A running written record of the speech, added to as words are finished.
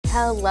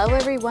Hello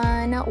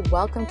everyone,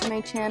 welcome to my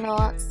channel,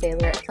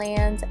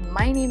 Sailorette.Plans.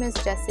 My name is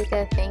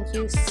Jessica. Thank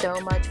you so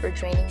much for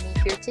joining me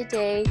here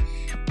today.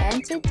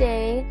 And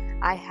today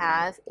I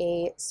have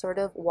a sort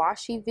of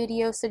washi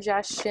video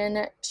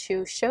suggestion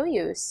to show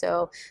you.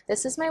 So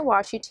this is my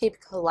washi tape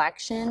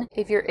collection.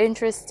 If you're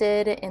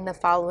interested in the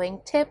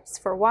following tips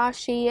for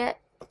washi,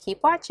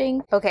 keep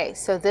watching. Okay,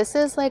 so this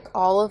is like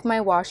all of my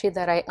washi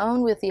that I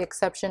own with the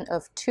exception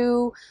of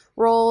 2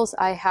 rolls.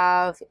 I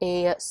have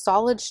a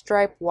solid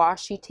stripe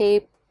washi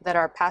tape that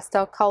are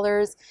pastel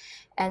colors,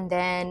 and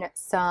then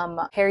some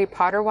Harry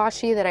Potter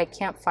washi that I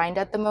can't find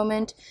at the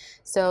moment.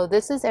 So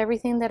this is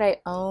everything that I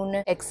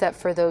own except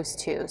for those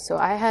 2. So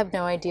I have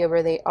no idea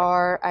where they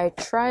are. I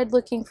tried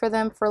looking for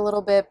them for a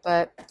little bit,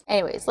 but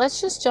anyways,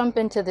 let's just jump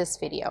into this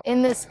video.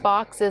 In this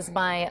box is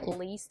my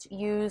least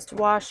used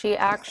washi.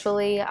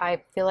 Actually,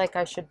 I feel like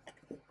it should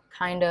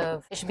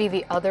be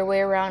the other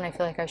way around. I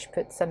feel like I should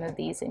put some of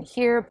these in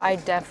here. I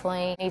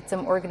definitely need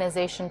some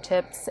organization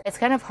tips. It's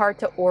kind of hard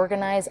to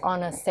organize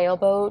on a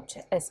sailboat,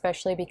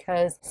 especially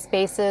because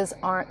spaces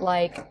aren't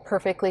like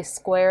perfectly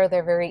square.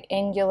 They're very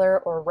angular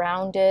or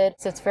rounded.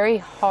 So it's very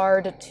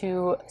hard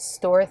to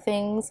store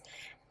things,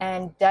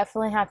 and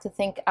definitely have to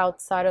think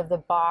outside of the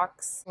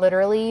box,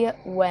 literally,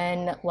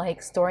 when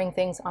like storing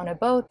things on a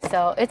boat.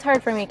 So it's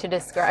hard for me to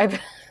describe,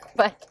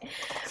 but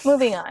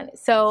moving on.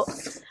 So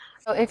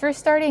if you're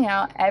starting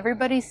out,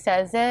 everybody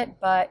says it,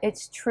 but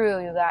it's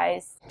true, you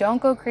guys.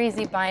 Don't go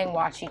crazy buying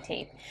washi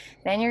tape.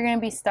 Then you're going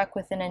to be stuck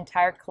with an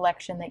entire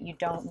collection that you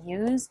don't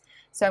use.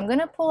 So I'm going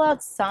to pull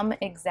out some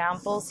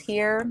examples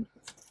here.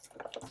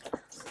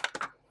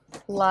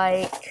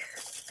 Like,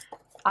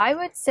 I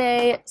would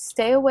say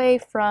stay away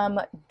from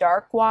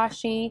dark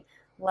washi.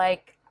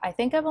 Like, I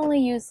think I've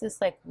only used this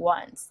like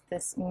once.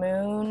 This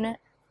moon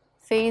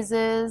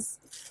phases,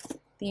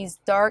 these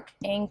dark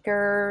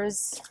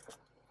anchors.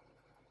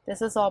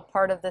 This is all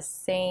part of the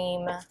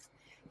same.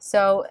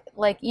 So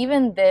like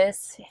even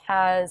this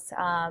has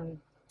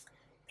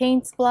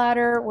paint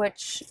splatter,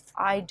 which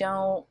I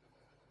don't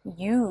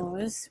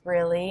use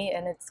really,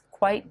 and it's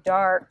quite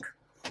dark.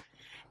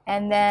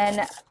 And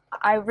then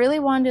I really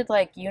wanted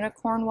like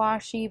unicorn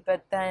washi,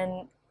 but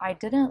then I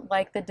didn't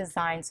like the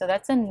design. So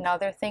that's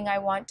another thing I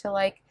want to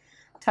like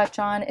touch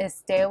on, is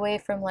stay away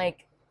from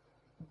like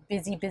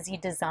busy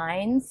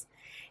designs.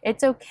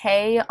 It's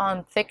okay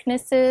on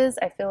thicknesses.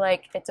 I feel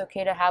like it's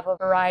okay to have a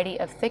variety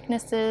of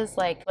thicknesses,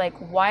 like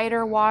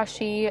wider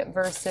washi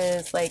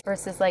versus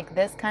like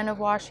this kind of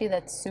washi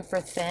that's super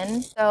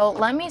thin. So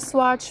let me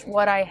swatch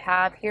what I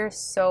have here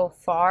so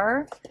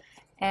far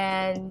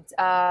and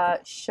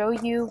show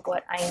you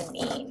what I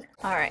mean.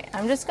 All right,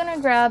 I'm just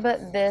gonna grab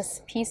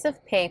this piece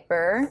of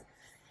paper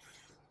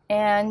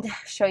and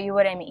show you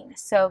what I mean.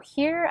 So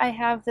here I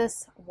have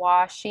this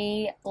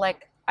washi.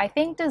 Like, I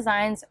think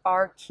designs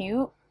are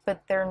cute,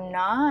 but they're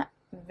not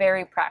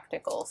very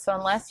practical. So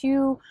unless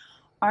you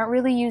aren't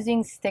really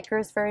using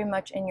stickers very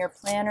much in your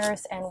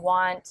planners and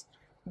want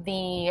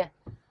the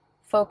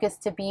focus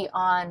to be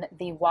on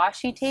the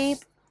washi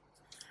tape,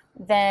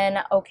 then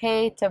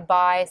okay to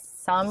buy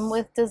some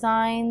with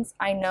designs.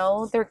 I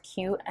know they're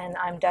cute, and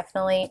I'm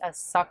definitely a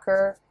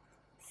sucker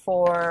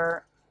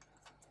for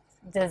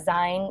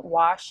design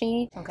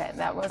washi. Okay,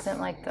 that wasn't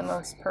like the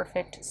most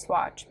perfect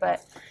swatch,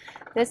 but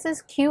this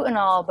is cute and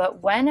all,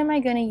 but when am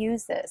I going to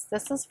use this?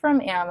 This is from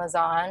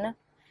Amazon.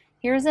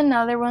 Here's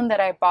another one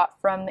that I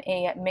bought from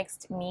a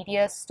mixed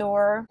media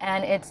store,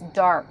 and it's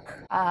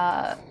dark.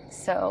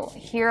 So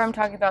here I'm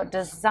talking about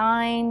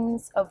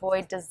designs,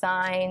 avoid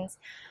designs.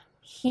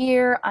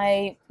 Here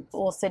I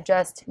will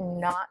suggest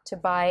not to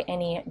buy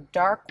any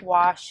dark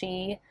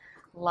washi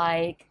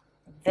like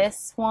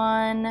this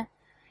one.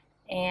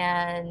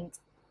 And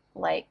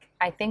like,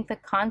 I think the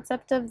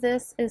concept of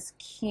this is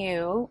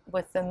cute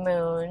with the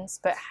moons,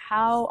 but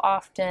how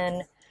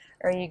often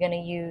are you going to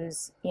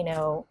use, you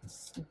know,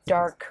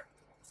 dark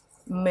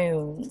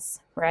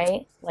moons,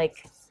 right?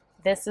 Like,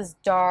 this is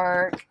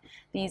dark.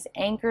 These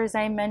anchors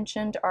I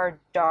mentioned are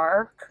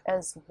dark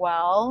as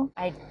well.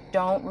 I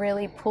don't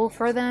really pull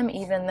for them,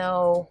 even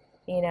though,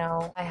 you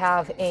know, I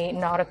have a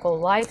nautical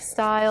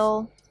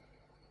lifestyle.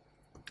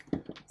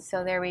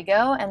 So there we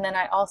go. And then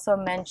I also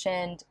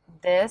mentioned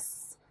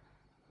this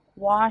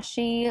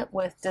washi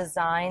with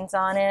designs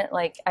on it.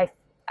 Like,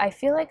 I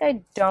feel like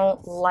I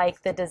don't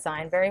like the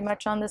design very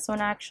much on this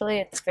one, actually.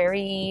 It's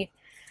very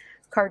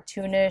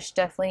cartoonish,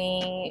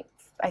 definitely.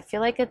 I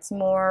feel like it's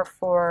more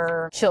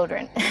for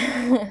children.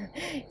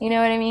 You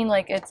know what I mean?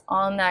 Like, it's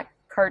on that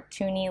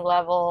cartoony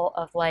level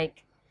of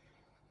like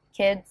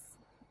kids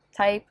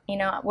type, you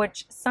know,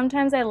 which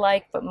sometimes I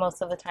like, but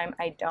most of the time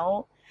I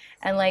don't.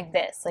 And like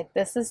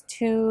this is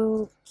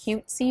too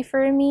cutesy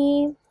for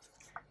me.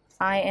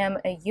 I am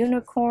a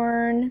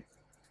unicorn.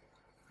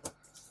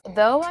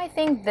 Though I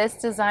think this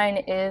design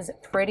is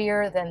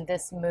prettier than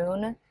this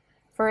moon,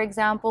 for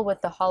example,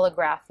 with the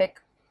holographic.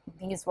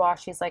 These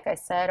washis, like I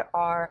said,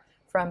 are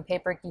from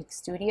Paper Geek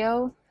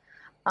Studio,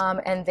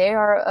 and they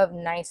are of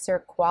nicer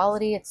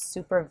quality. It's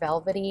super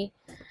velvety.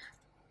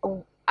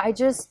 I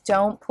just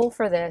don't pull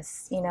for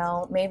this, you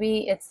know.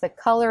 Maybe it's the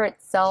color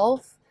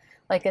itself,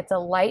 like it's a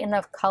light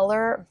enough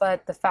color,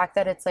 but the fact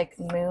that it's like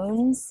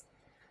moons,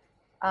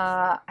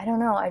 I don't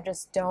know, I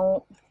just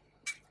don't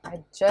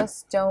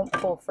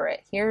pull for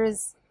it.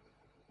 Here's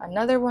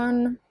another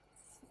one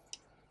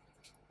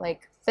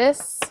like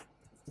this.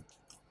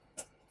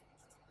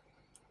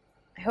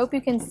 I hope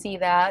you can see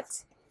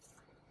that,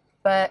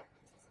 but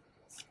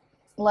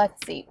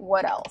let's see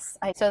what else.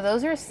 So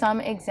those are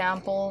some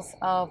examples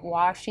of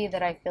washi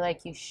that I feel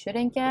like you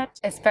shouldn't get,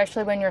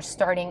 especially when you're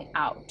starting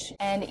out.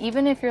 And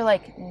even if you're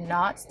like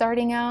not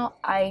starting out,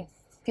 I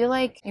feel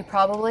like you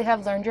probably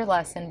have learned your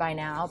lesson by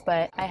now.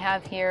 But I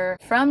have here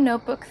from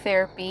Notebook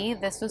Therapy.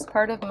 This was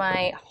part of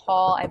my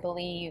haul, I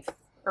believe,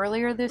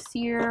 earlier this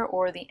year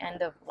or the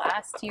end of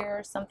last year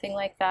or something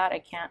like that. I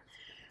can't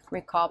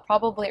recall,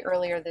 probably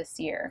earlier this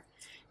year.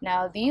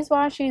 Now these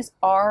washis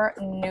are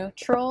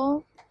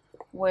neutral,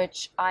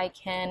 which I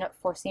can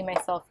foresee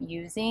myself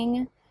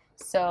using.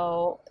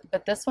 So,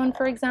 but this one,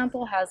 for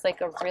example, has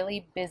like a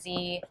really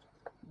busy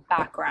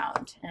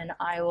background, and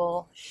I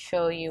will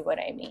show you what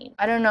I mean.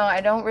 I don't know,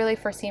 I don't really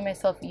foresee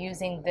myself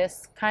using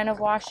this kind of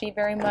washi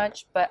very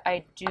much, but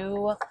I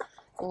do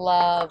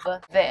love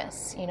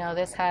this. You know,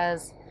 this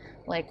has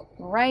like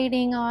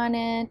writing on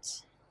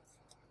it,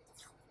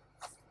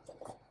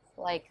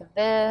 like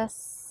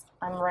this.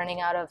 I'm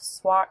running out of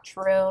swatch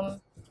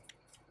room.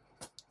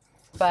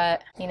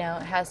 But, you know,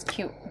 it has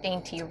cute,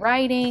 dainty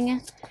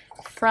writing.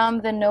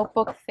 From the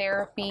Notebook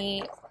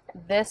Therapy,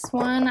 this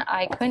one,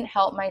 I couldn't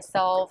help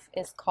myself,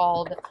 is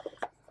called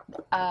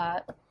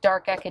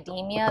Dark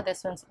Academia.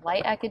 This one's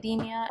Light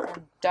Academia,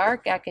 and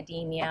Dark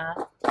Academia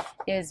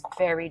is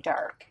very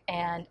dark.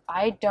 And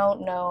I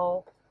don't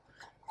know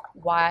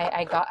why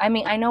I got, I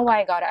mean, I know why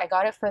I got it. I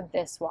got it for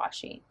this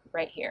washi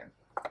right here.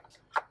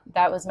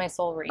 That was my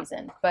sole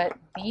reason. But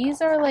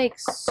these are like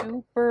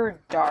super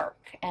dark,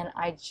 and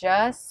I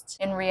just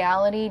in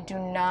reality do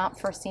not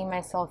foresee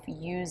myself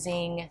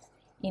using,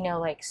 you know,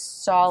 like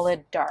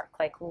solid dark.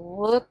 Like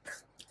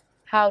look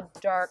how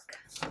dark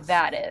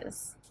that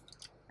is.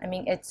 I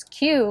mean, it's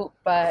cute,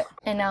 but,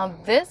 and now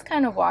this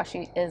kind of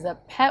washi is a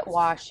pet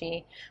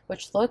washi,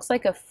 which looks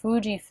like a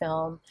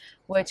Fujifilm,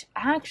 which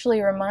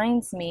actually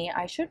reminds me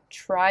I should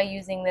try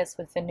using this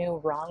with the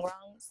new Wrong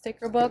Wrong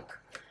sticker book,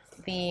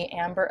 the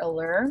Amber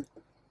Allure.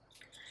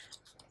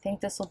 I think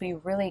this will be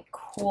really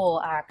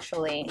cool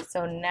actually.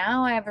 So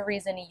now I have a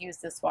reason to use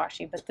this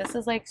washi, but this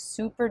is like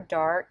super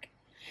dark.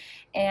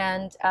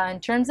 And in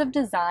terms of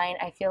design,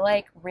 I feel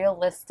like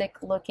realistic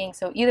looking,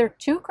 so either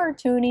too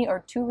cartoony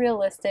or too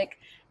realistic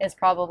is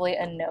probably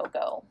a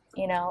no-go.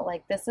 You know,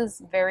 like this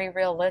is very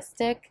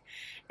realistic,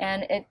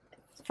 and it,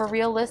 for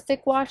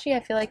realistic washi,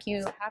 I feel like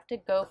you have to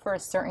go for a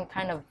certain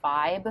kind of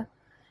vibe,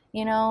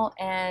 you know,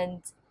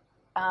 and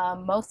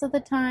most of the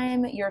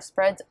time your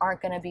spreads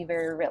aren't going to be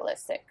very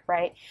realistic,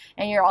 right?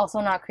 And you're also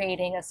not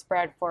creating a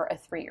spread for a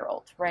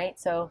 3-year-old, right?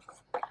 So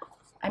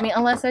I mean,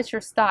 unless that's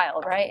your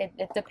style, right?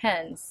 It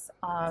depends.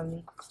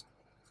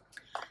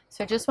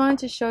 So just wanted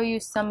to show you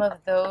some of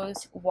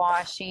those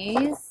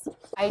washis.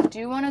 I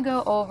do want to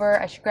go over,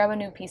 I should grab a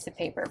new piece of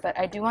paper, but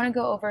I do want to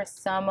go over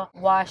some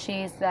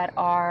washis that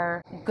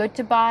are good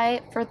to buy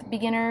for the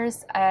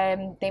beginners.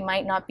 They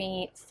might not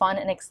be fun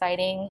and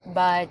exciting,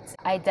 but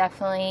I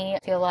definitely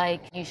feel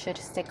like you should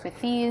stick with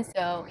these.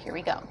 So here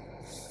we go.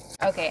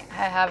 Okay,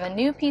 I have a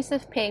new piece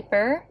of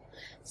paper.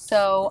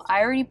 So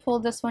I already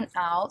pulled this one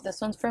out.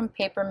 This one's from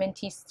Paper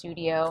Minty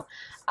Studio.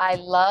 I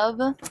love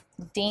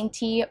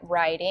dainty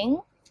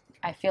writing.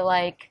 I feel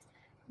like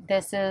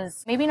this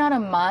is maybe not a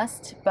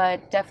must,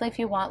 but definitely if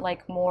you want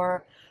like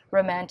more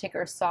romantic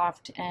or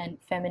soft and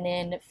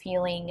feminine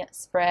feeling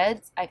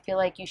spreads, I feel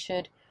like you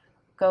should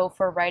go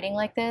for writing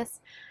like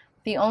this.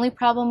 The only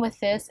problem with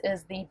this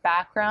is the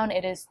background.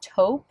 It is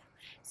taupe.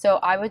 So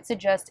I would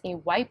suggest a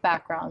white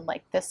background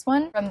like this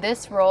one. From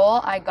this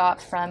roll I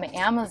got from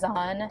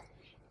Amazon,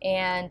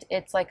 and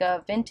it's like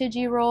a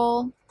vintagey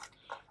roll.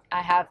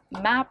 I have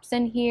maps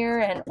in here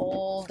and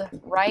old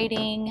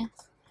writing,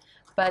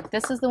 but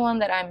this is the one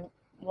that I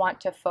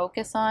want to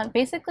focus on.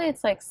 Basically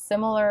it's like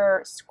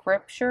similar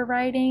scripture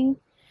writing,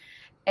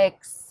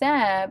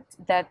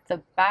 except that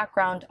the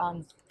background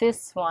on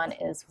this one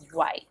is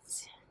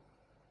white.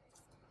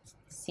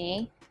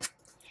 See?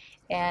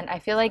 And I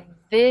feel like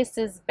this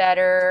is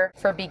better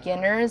for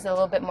beginners, a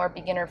little bit more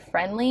beginner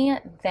friendly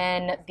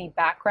than the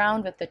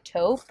background with the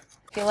taupe.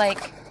 I feel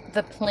like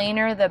the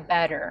plainer the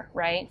better,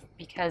 right?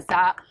 Because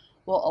that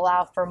will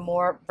allow for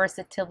more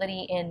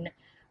versatility in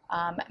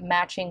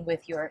matching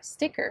with your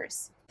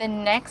stickers. The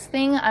next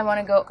thing I want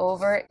to go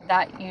over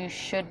that you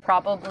should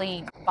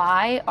probably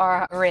buy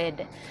are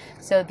grid.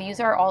 So these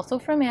are also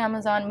from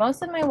Amazon.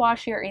 Most of my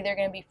washi are either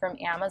going to be from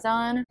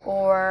Amazon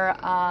or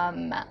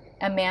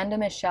Amanda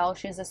Michelle.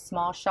 She's a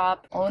small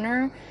shop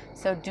owner,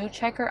 so do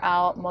check her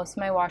out. Most of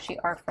my washi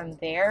are from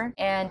there,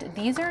 and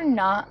these are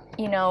not,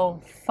 you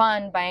know,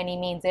 fun by any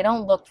means. They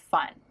don't look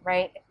fun,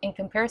 right, in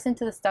comparison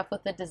to the stuff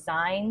with the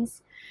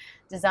designs.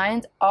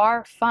 Designs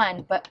are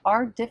fun, but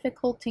are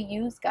difficult to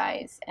use,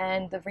 guys.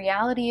 And the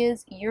reality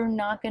is you're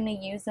not going to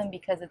use them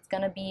because it's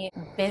going to be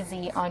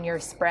busy on your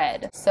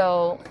spread.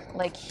 So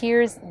like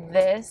here's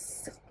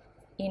this,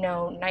 you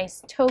know,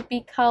 nice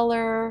taupey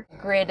color,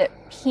 grid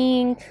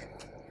pink.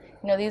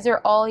 You know, these are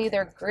all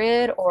either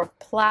grid or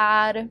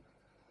plaid.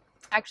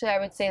 Actually, I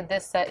would say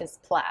this set is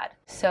plaid.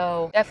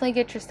 So definitely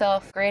get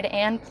yourself grid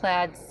and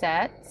plaid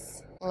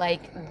sets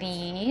like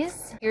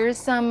these. Here's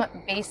some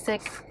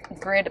basic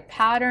grid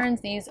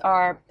patterns. These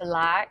are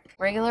black,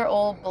 regular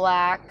old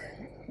black,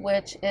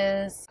 which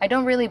is, I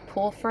don't really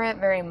pull for it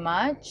very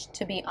much,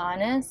 to be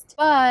honest,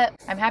 but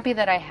I'm happy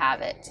that I have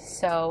it.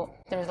 So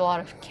there's a lot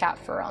of cat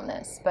fur on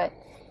this, but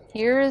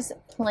here's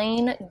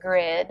plain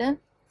grid,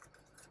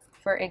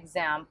 for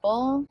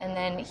example, and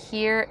then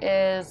here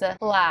is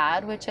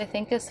plaid, which I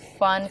think is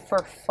fun for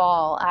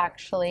fall,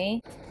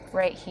 actually.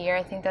 Right here,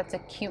 I think that's a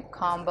cute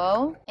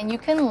combo, and you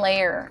can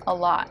layer a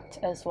lot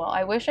as well.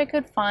 I wish I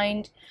could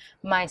find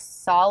my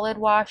solid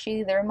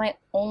washi. They're my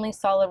only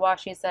solid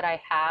washis that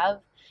I have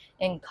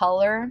in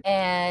color,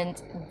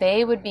 and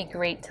they would be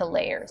great to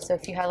layer. So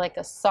if you had like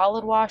a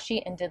solid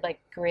washi and did like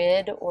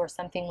grid or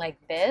something like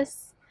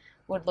this,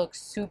 would look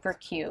super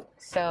cute.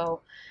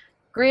 So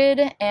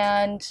grid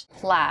and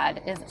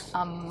plaid is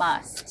a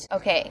must.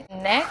 Okay,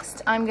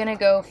 next I'm gonna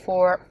go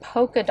for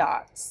polka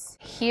dots.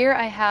 Here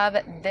I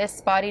have this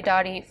spotty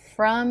dotty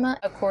from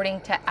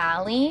According to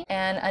Ally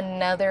and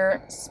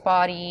another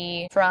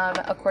spotty from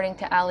According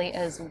to Ally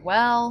as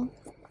well.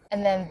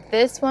 And then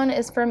this one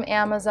is from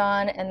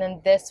Amazon, and then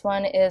this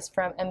one is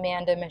from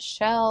Amanda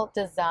Michelle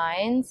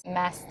Designs.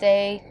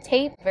 Mastay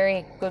tape,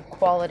 very good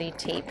quality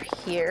tape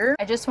here.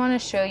 I just want to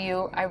show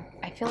you,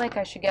 I feel like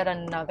I should get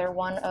another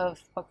one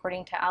of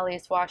According to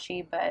Ally's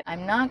washi, but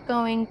I'm not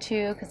going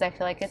to because I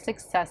feel like it's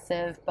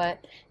excessive.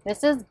 But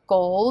this is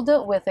gold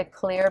with a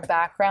clear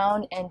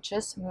background and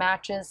just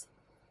matches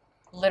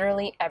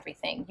literally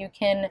everything. You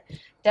can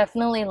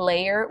definitely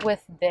layer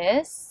with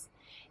this.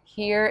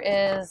 Here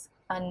is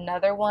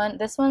another one.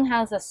 This one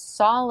has a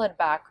solid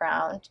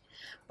background,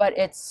 but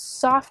it's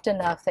soft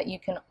enough that you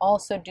can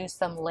also do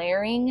some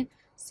layering.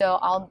 So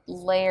I'll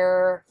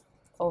layer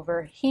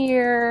over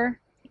here,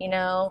 you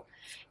know.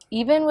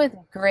 Even with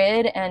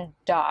grid and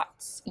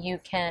dots, you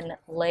can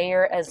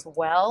layer as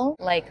well,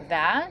 like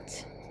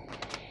that.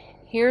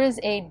 Here is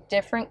a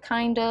different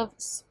kind of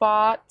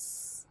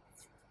spots.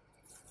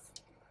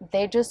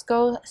 They just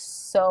go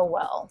so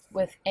well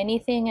with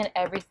anything and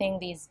everything.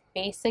 These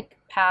basic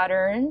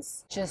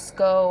patterns just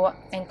go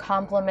and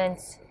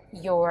complements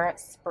your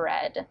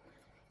spread.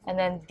 And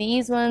then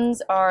these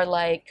ones are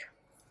like,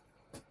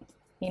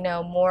 you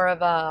know, more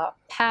of a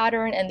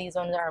pattern, and these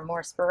ones are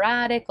more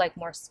sporadic, like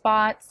more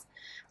spots,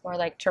 more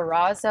like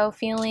terrazzo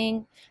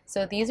feeling.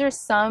 So these are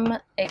some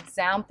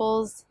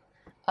examples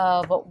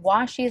of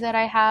washi that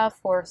I have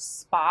for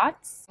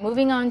spots.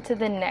 Moving on to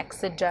the next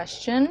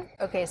suggestion.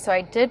 Okay, so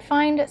I did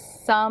find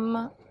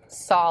some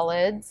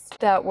solids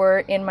that were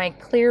in my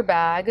clear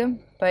bag,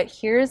 but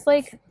here's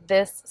like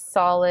this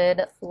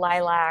solid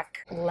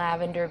lilac,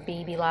 lavender,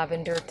 baby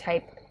lavender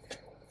type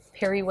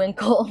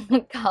periwinkle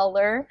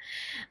color.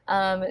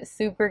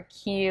 Super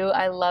cute.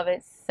 I love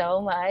it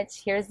so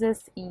much. Here's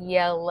this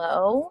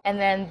yellow, and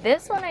then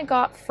this one I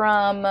got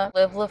from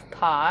Live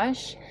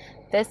Posh.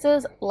 This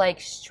is like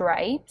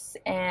stripes,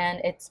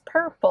 and it's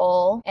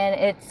purple, and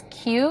it's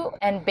cute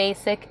and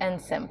basic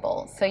and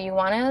simple. So you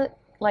want to,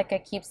 like I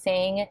keep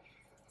saying,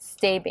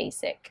 stay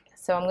basic.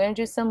 So I'm going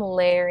to do some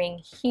layering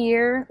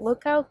here.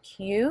 Look how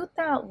cute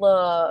that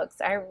looks.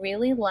 I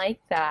really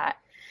like that.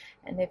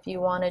 And if you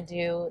want to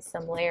do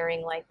some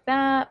layering like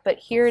that, but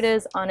here it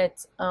is on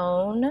its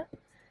own.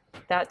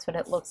 That's what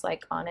it looks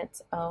like on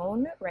its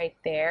own right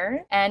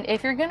there. And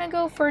if you're going to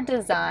go for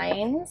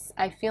designs,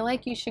 I feel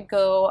like you should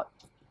go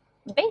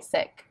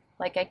basic,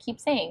 like I keep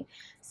saying.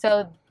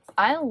 So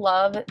I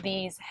love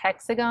these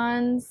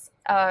hexagons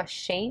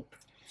shape.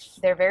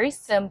 They're very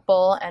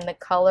simple, and the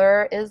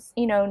color is,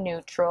 you know,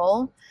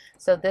 neutral.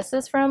 So this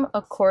is from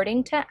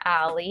According to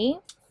Ally.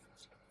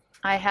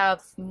 I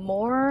have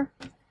more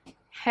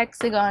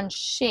hexagon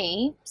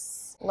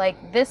shapes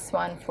like this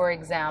one, for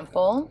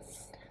example,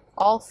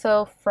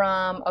 also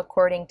from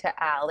According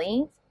to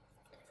Ally.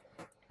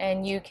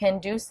 And you can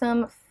do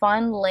some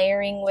fun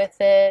layering with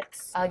it.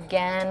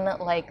 Again,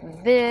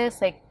 like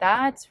this, like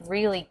that's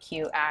really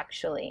cute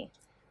actually.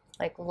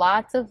 Like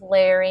lots of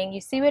layering. You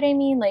see what I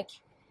mean? Like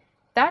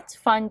that's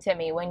fun to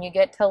me when you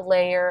get to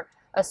layer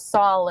a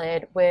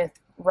solid with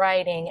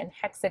writing and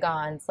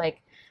hexagons.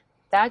 Like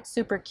that's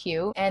super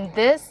cute. And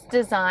this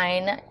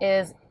design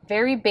is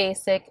very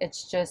basic.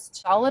 It's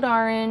just solid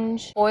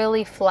orange,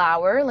 foily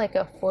flower, like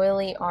a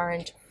foily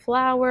orange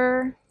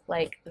flower.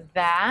 Like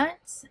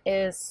that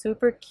is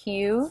super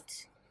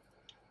cute.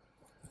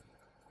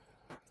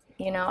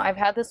 You know, I've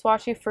had this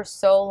washi for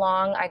so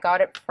long. I got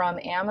it from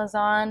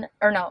Amazon,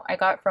 or no, I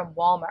got it from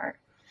Walmart.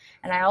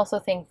 And I also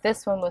think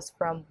this one was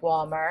from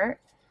Walmart.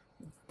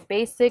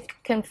 Basic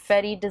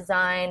confetti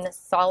design,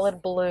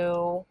 solid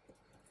blue.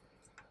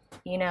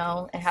 You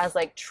know, it has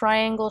like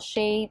triangle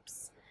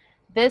shapes.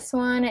 This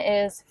one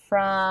is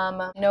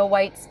from No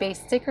White Space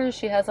Stickers.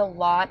 She has a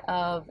lot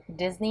of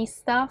Disney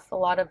stuff, a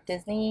lot of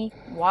Disney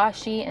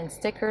washi and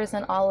stickers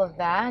and all of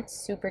that.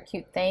 Super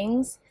cute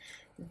things.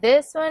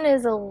 This one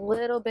is a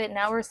little bit,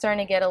 now we're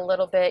starting to get a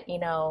little bit, you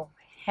know,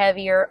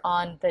 heavier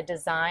on the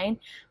design,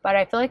 but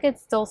I feel like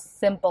it's still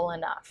simple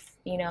enough,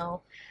 you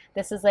know.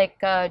 This is like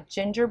a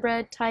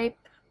gingerbread type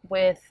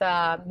with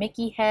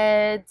Mickey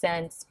heads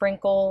and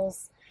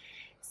sprinkles.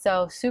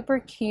 So super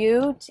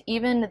cute.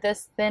 Even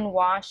this thin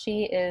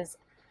washi is,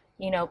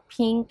 you know,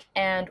 pink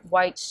and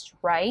white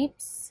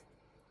stripes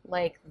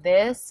like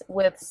this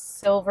with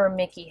silver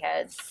Mickey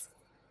heads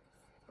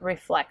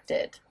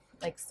reflected,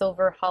 like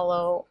silver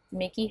hollow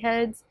Mickey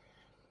heads.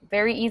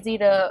 Very easy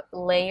to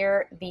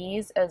layer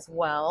these as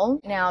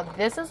well. Now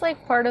this is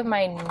like part of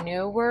my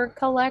newer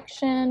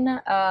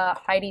collection,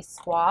 Heidi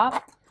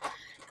Swap.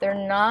 They're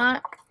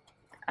not,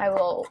 I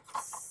will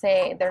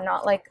say, they're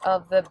not like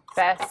of the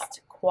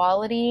best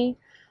quality,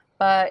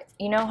 but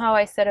you know how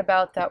I said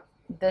about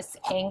this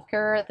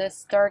anchor,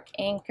 this dark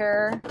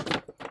anchor,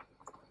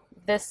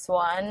 this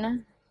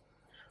one,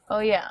 oh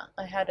yeah,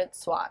 I had it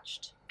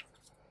swatched.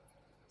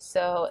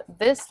 So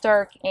this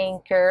dark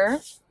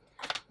anchor,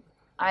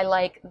 I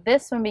like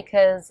this one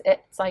because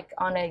it's like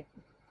on a,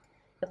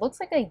 it looks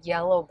like a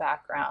yellow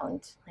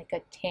background, like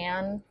a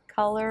tan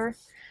color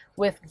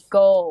with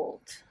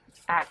gold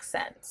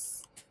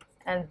accents.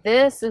 And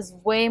this is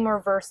way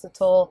more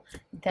versatile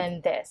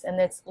than this.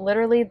 And it's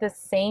literally the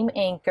same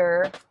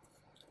anchor.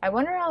 I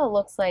wonder how it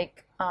looks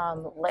like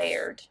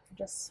layered.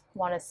 Just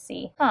want to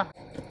see. Huh.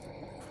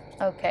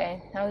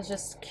 Okay, I was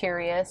just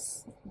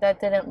curious.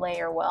 That didn't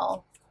layer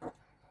well.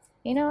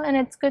 You know, and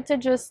it's good to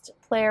just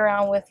play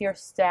around with your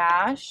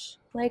stash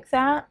like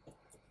that.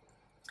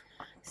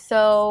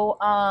 So,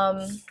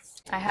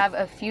 I have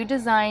a few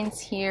designs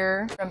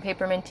here from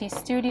Paper Minty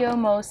Studio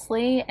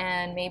mostly,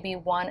 and maybe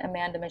one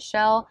Amanda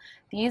Michelle.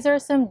 These are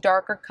some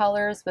darker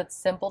colors with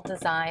simple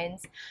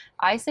designs.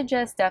 I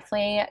suggest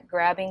definitely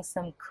grabbing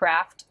some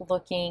craft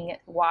looking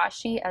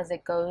washi, as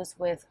it goes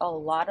with a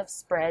lot of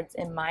spreads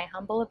in my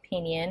humble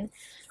opinion.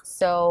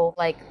 So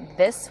like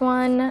this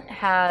one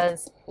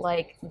has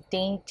like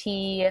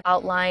dainty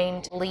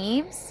outlined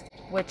leaves,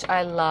 which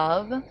I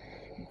love.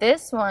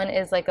 This one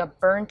is like a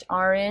burnt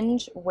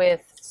orange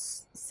with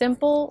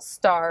simple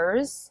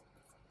stars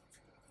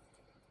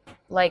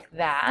like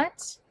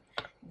that.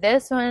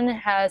 This one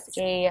has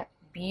a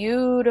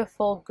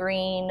beautiful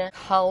green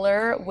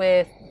color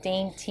with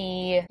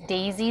dainty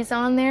daisies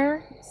on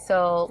there,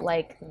 so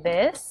like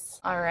this.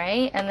 All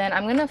right, and then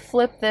I'm gonna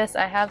flip this.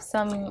 I have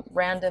some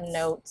random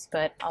notes,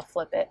 but I'll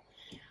flip it.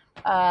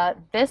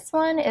 This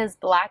one is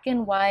black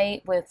and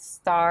white with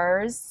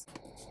stars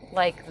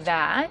like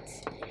that,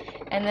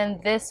 and then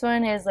this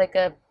one is like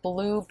a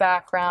blue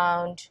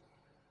background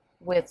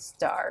with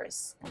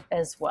stars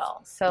as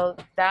well. So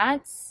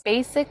that's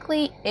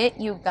basically it,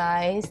 you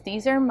guys.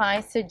 These are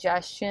my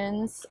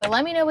suggestions. So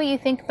let me know what you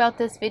think about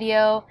this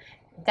video.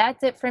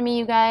 That's it for me,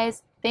 you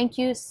guys. Thank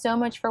you so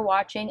much for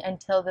watching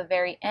until the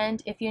very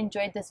end. If you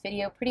enjoyed this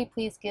video, pretty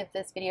please give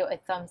this video a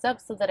thumbs up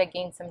so that I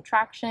gain some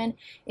traction.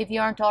 If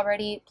you aren't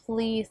already,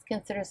 please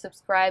consider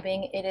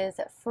subscribing. It is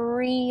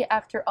free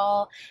after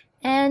all.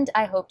 And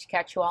I hope to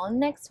catch you all in the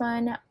next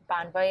one.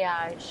 Bon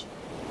voyage.